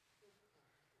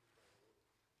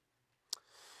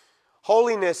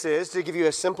 Holiness is, to give you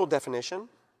a simple definition,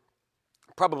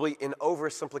 probably an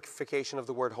oversimplification of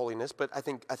the word holiness, but I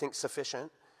think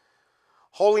sufficient.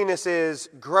 Holiness is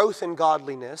growth in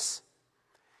godliness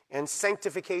and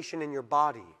sanctification in your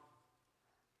body.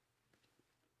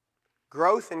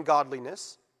 Growth in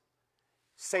godliness,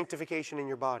 sanctification in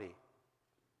your body.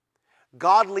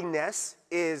 Godliness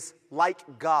is like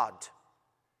God.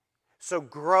 So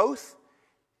growth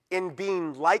in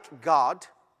being like God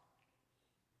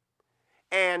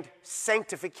and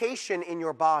sanctification in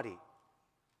your body.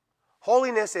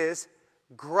 Holiness is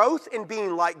growth in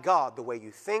being like God, the way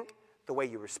you think, the way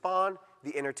you respond,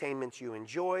 the entertainment you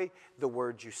enjoy, the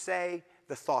words you say,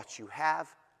 the thoughts you have.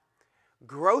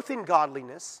 Growth in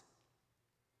godliness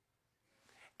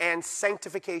and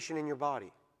sanctification in your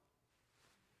body.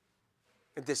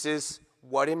 This is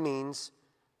what it means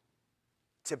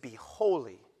to be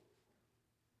holy.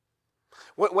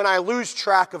 When I lose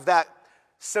track of that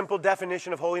simple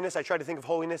definition of holiness, I try to think of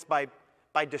holiness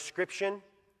by description.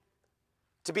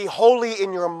 To be holy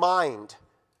in your mind,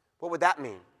 what would that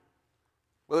mean?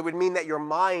 Well, it would mean that your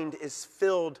mind is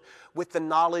filled with the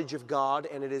knowledge of God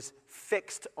and it is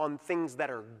fixed on things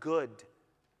that are good.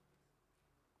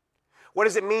 What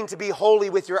does it mean to be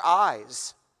holy with your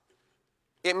eyes?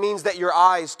 It means that your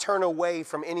eyes turn away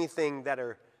from anything that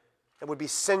would be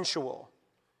sensual.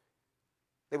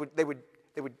 They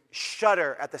would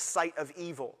shudder at the sight of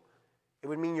evil. It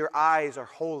would mean your eyes are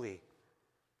holy.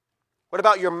 What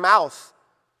about your mouth?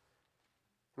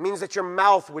 It means that your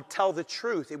mouth would tell the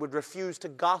truth. It would refuse to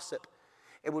gossip.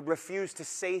 It would refuse to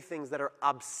say things that are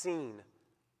obscene.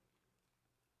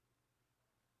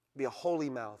 Be a holy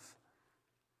mouth.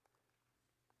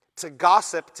 To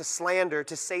gossip, to slander,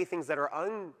 to say things that are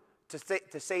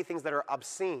to say things that are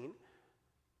obscene,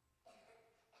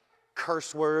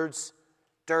 curse words,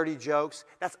 dirty jokes,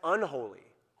 that's unholy.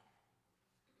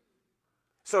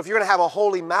 So if you're going to have a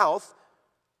holy mouth,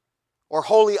 or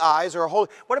holy eyes, or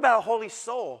what about a holy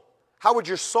soul? How would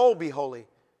your soul be holy?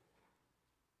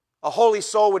 A holy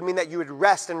soul would mean that you would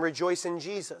rest and rejoice in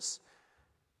Jesus.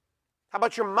 How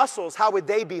about your muscles? How would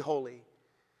they be holy?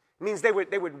 It means they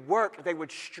would work, they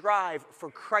would strive for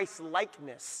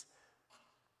Christ-likeness.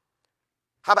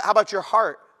 How about your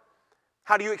heart?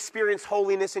 How do you experience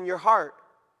holiness in your heart?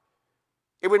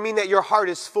 It would mean that your heart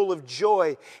is full of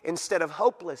joy instead of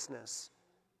hopelessness.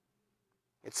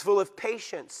 It's full of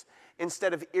patience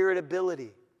instead of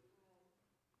irritability.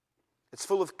 It's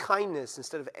full of kindness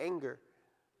instead of anger.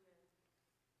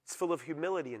 It's full of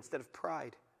humility instead of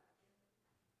pride.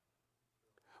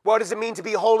 What does it mean to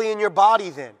be holy in your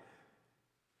body then?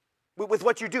 With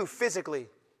what you do physically.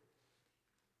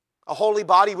 A holy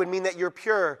body would mean that you're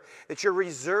pure, that you're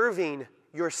reserving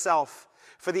yourself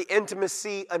for the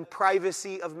intimacy and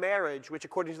privacy of marriage, which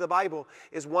according to the Bible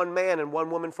is one man and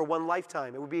one woman for one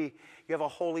lifetime. It would be you have a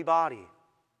holy body.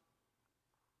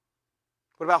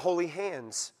 What about holy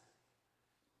hands?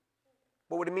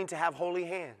 What would it mean to have holy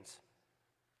hands?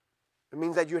 It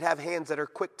means that you would have hands that are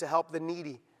quick to help the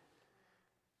needy.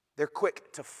 They're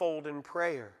quick to fold in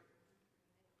prayer.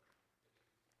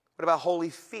 What about holy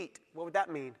feet? What would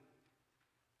that mean?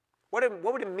 What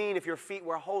would it mean if your feet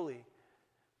were holy?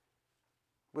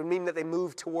 It would mean that they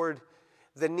move toward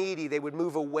the needy. They would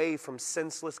move away from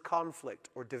senseless conflict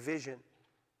or division.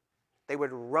 They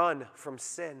would run from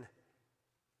sin.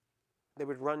 They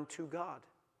would run to God.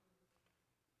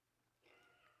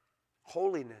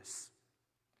 Holiness.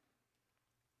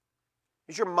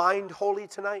 Is your mind holy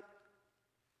tonight?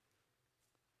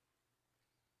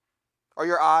 Are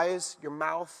your eyes, your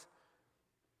mouth,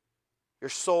 your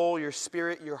soul, your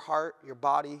spirit, your heart, your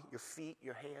body, your feet,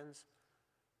 your hands?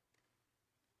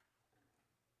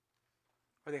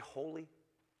 Are they holy?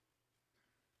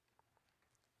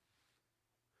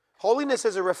 Holiness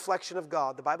is a reflection of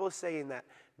God. The Bible is saying that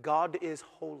God is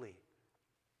holy.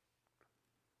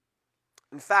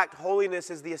 In fact,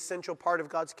 holiness is the essential part of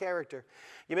God's character.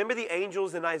 You remember the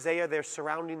angels in Isaiah, they're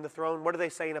surrounding the throne. What are they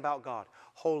saying about God?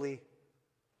 Holy,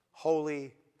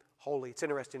 holy, holy. It's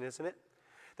interesting, isn't it?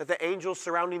 That the angels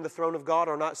surrounding the throne of God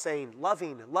are not saying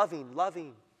loving, loving,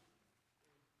 loving.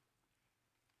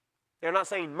 They're not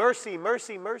saying mercy,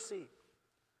 mercy, mercy.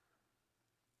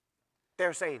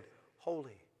 They're saying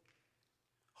holy,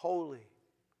 holy,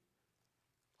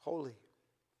 holy.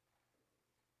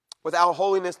 Without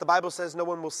holiness, the Bible says no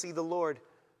one will see the Lord.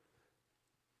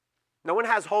 No one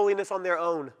has holiness on their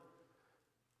own.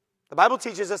 The Bible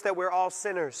teaches us that we're all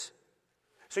sinners.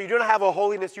 So you don't have a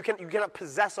holiness, you cannot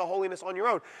possess a holiness on your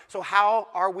own. So how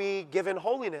are we given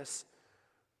holiness?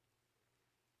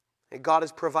 And God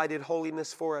has provided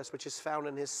holiness for us, which is found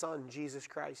in His Son, Jesus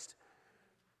Christ.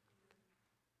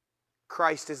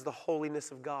 Christ is the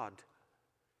holiness of God.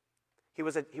 He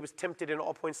was tempted in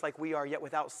all points like we are, yet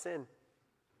without sin.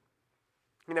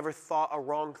 He never thought a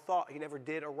wrong thought. He never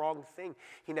did a wrong thing.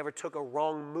 He never took a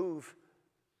wrong move.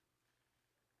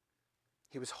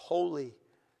 He was holy.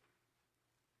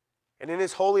 And in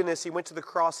His holiness, He went to the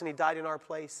cross and He died in our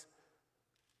place.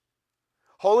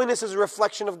 Holiness is a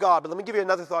reflection of God. But let me give you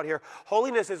another thought here.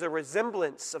 Holiness is a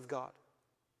resemblance of God.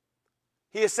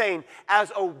 He is saying,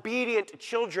 as obedient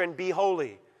children, be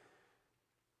holy.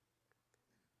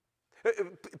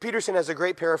 Peterson has a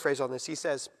great paraphrase on this. He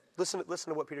says, listen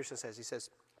to what Peterson says. He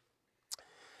says,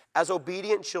 as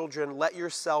obedient children, let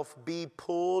yourself be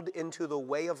pulled into the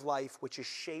way of life which is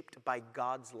shaped by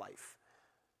God's life.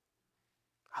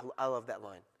 I love that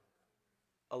line.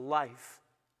 A life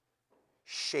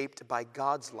shaped by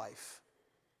God's life.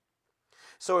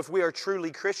 So if we are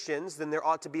truly Christians, then there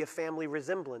ought to be a family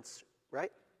resemblance,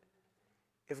 right?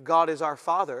 If God is our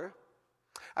Father.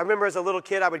 I remember as a little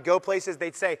kid, I would go places,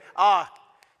 they'd say,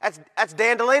 that's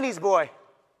Dan Delaney's boy.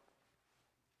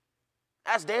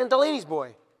 That's Dan Delaney's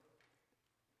boy.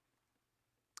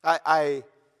 I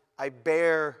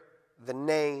bear the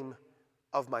name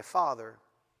of my Father.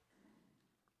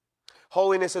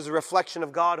 Holiness is a reflection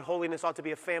of God. Holiness ought to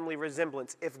be a family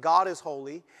resemblance. If God is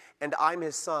holy and I'm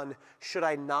His son, should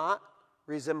I not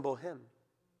resemble Him?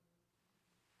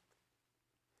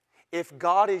 If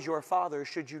God is your Father,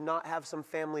 should you not have some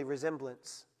family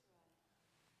resemblance?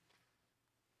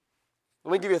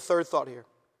 Let me give you a third thought here.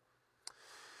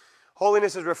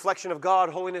 Holiness is a reflection of God.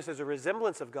 Holiness is a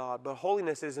resemblance of God. But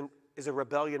holiness is a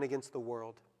rebellion against the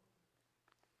world.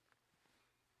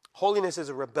 Holiness is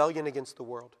a rebellion against the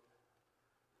world.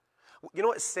 You know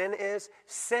what sin is?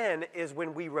 Sin is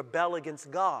when we rebel against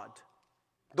God.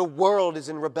 The world is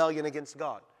in rebellion against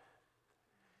God.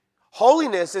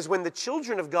 Holiness is when the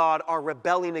children of God are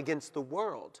rebelling against the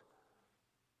world.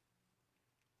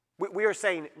 We are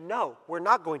saying, no, we're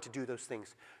not going to do those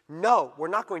things. No, we're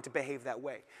not going to behave that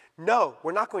way. No,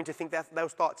 we're not going to think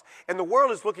those thoughts. And the world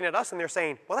is looking at us and they're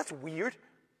saying, well, that's weird.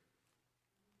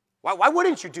 Why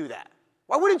wouldn't you do that?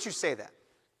 Why wouldn't you say that?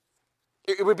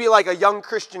 It would be like a young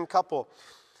Christian couple.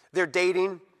 They're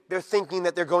dating, they're thinking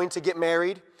that they're going to get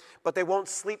married, but they won't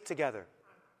sleep together.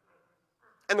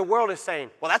 And the world is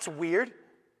saying, well, that's weird.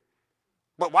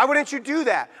 But why wouldn't you do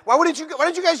that? Why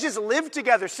don't you guys just live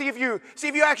together? See if you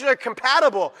actually are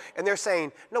compatible. And they're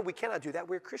saying, no, we cannot do that.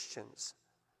 We're Christians.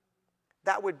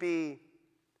 That would be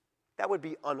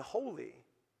unholy.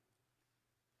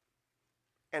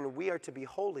 And we are to be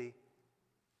holy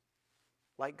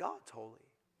like God's holy.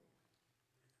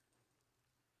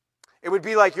 It would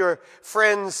be like your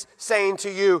friends saying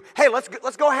to you, hey,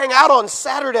 let's go hang out on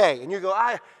Saturday. And you go,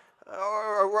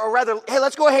 or rather, hey,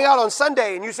 let's go hang out on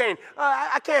Sunday. And you're saying,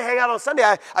 I can't hang out on Sunday.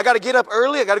 I got to get up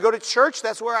early. I got to go to church.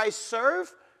 That's where I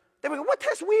serve. They would go, what?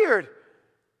 That's weird.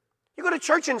 You go to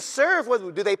church and serve.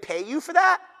 What, do they pay you for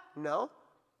that? No.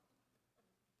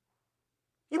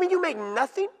 You mean you make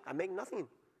nothing? I make nothing.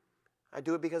 I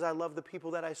do it because I love the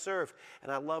people that I serve.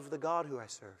 And I love the God who I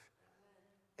serve.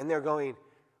 And they're going,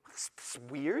 that's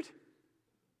weird.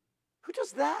 Who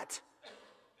does that?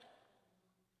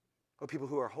 Or people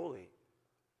who are holy.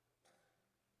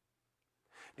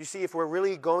 You see, if we're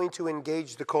really going to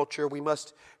engage the culture, we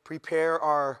must prepare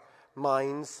our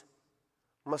minds,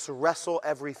 must wrestle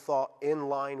every thought in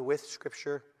line with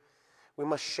Scripture. We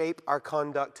must shape our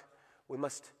conduct. We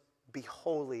must be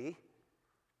holy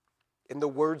in the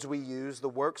words we use, the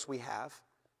works we have.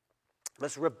 We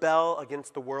must rebel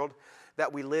against the world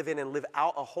that we live in and live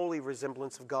out a holy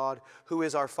resemblance of God, who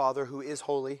is our Father, who is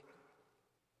holy.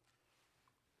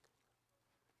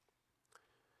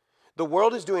 The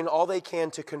world is doing all they can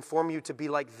to conform you to be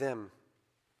like them.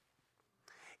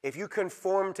 If you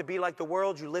conform to be like the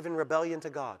world, you live in rebellion to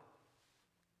God.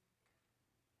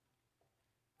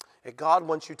 And God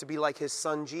wants you to be like His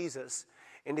Son, Jesus.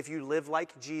 And if you live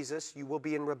like Jesus, you will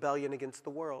be in rebellion against the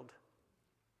world.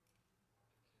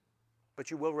 But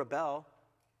you will rebel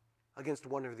against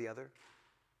one or the other.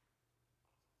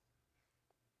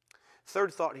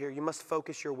 Third thought here, you must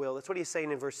focus your will. That's what he's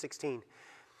saying in verse 16.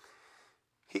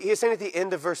 He is saying at the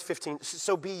end of verse 15,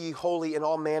 so be ye holy in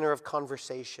all manner of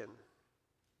conversation.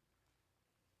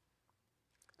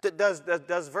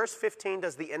 Does verse 15,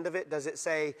 does the end of it, does it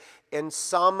say in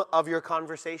some of your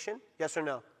conversation? Yes or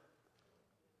no?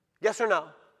 Yes or no?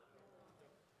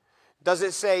 Does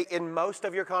it say in most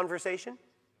of your conversation?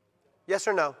 Yes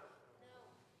or no?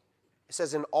 It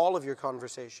says in all of your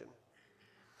conversation.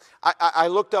 I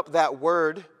looked up that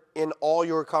word, in all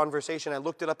your conversation. I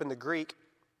looked it up in the Greek.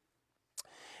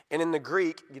 And in the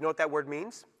Greek, you know what that word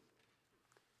means?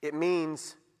 It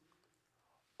means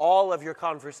all of your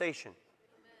conversation.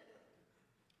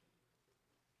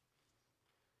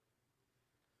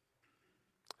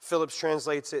 Phillips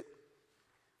translates it,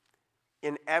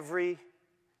 in every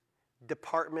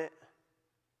department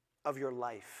of your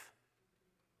life.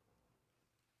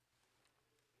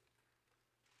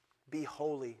 Be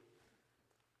holy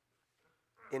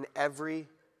in every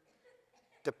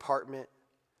department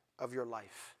of your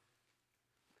life.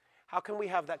 How can we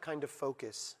have that kind of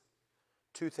focus?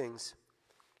 Two things.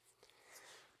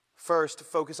 First,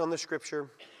 focus on the Scripture.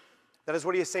 That is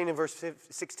what he is saying in verse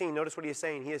 16. Notice what he is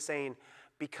saying. He is saying,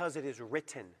 because it is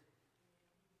written.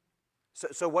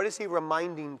 So what is he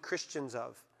reminding Christians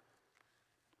of?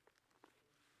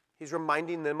 He's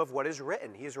reminding them of what is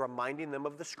written. He is reminding them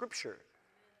of the Scripture.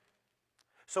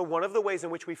 So one of the ways in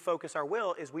which we focus our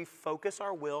will is we focus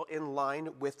our will in line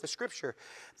with the Scripture.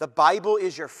 The Bible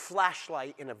is your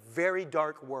flashlight in a very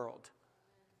dark world.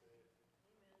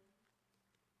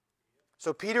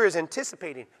 So Peter is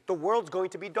anticipating the world's going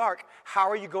to be dark. How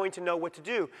are you going to know what to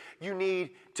do? You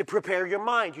need to prepare your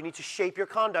mind. You need to shape your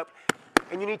conduct.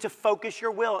 And you need to focus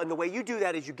your will. And the way you do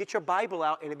that is you get your Bible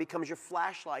out and it becomes your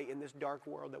flashlight in this dark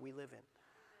world that we live in.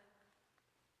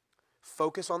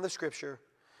 Focus on the Scripture.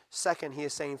 Second, he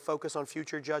is saying focus on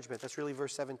future judgment. That's really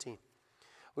verse 17.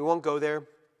 We won't go there,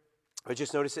 but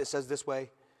just notice it says this way.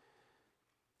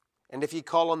 And if ye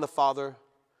call on the Father,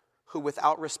 who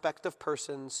without respect of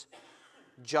persons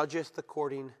judgeth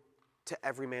according to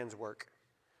every man's work.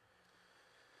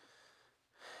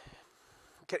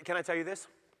 Can I tell you this?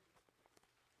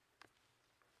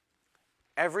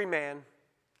 Every man,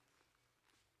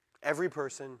 every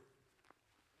person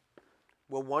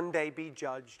will one day be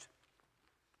judged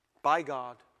by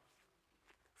God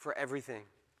for everything.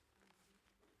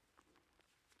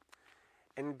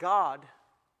 And God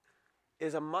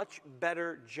is a much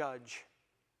better judge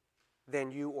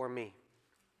than you or me.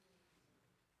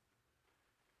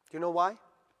 Do you know why?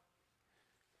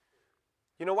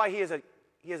 You know why he is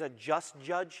a just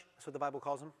judge? That's what the Bible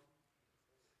calls him.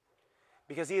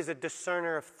 Because he is a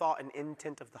discerner of thought and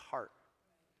intent of the heart.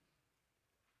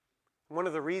 One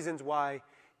of the reasons why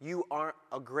you aren't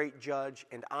a great judge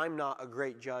and I'm not a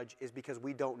great judge is because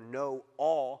we don't know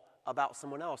all about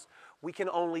someone else. We can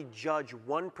only judge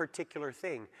one particular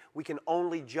thing. We can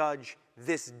only judge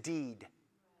this deed.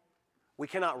 We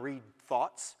cannot read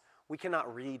thoughts. We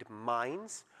cannot read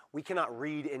minds. We cannot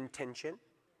read intention.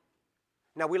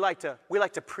 Now, we like to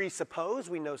presuppose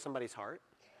we know somebody's heart.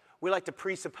 We like to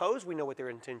presuppose we know what their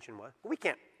intention was. But we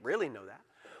can't really know that.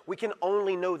 We can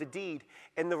only know the deed.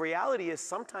 And the reality is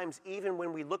sometimes even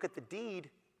when we look at the deed,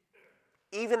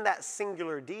 even that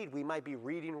singular deed, we might be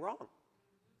reading wrong.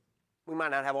 We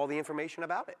might not have all the information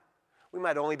about it. We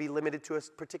might only be limited to a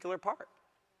particular part.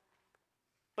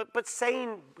 But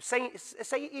saying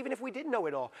even if we did know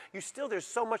it all, there's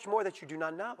so much more that you do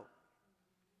not know.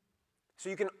 So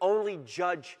you can only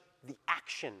judge the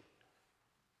action.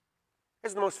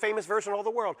 This is the most famous verse in all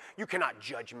the world. You cannot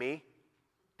judge me.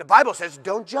 The Bible says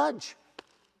don't judge.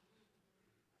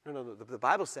 No, the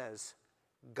Bible says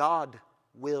God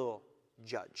will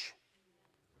judge.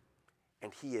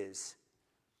 And he is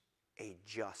a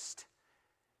just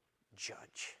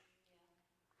judge.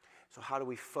 So how do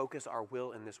we focus our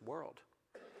will in this world?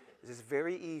 This is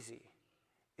very easy.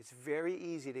 It's very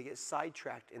easy to get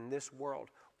sidetracked in this world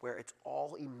where it's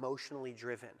all emotionally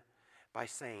driven by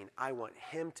saying, I want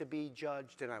him to be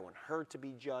judged, and I want her to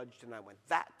be judged, and I want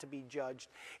that to be judged,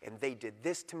 and they did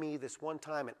this to me this one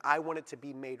time, and I want it to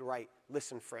be made right.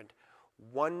 Listen, friend,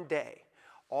 one day,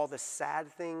 all the sad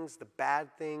things, the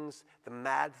bad things, the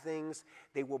mad things,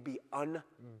 they will be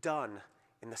undone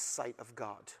in the sight of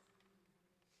God.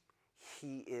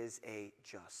 He is a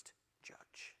just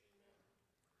judge.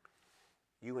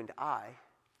 You and I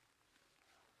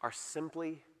are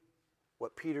simply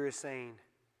what Peter is saying.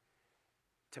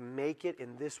 To make it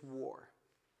in this war,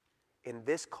 in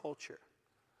this culture,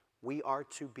 we are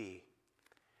to be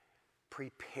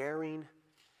preparing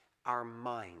our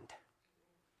mind.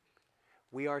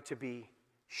 We are to be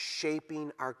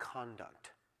shaping our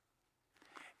conduct.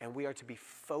 And we are to be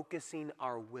focusing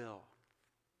our will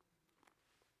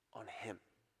on him.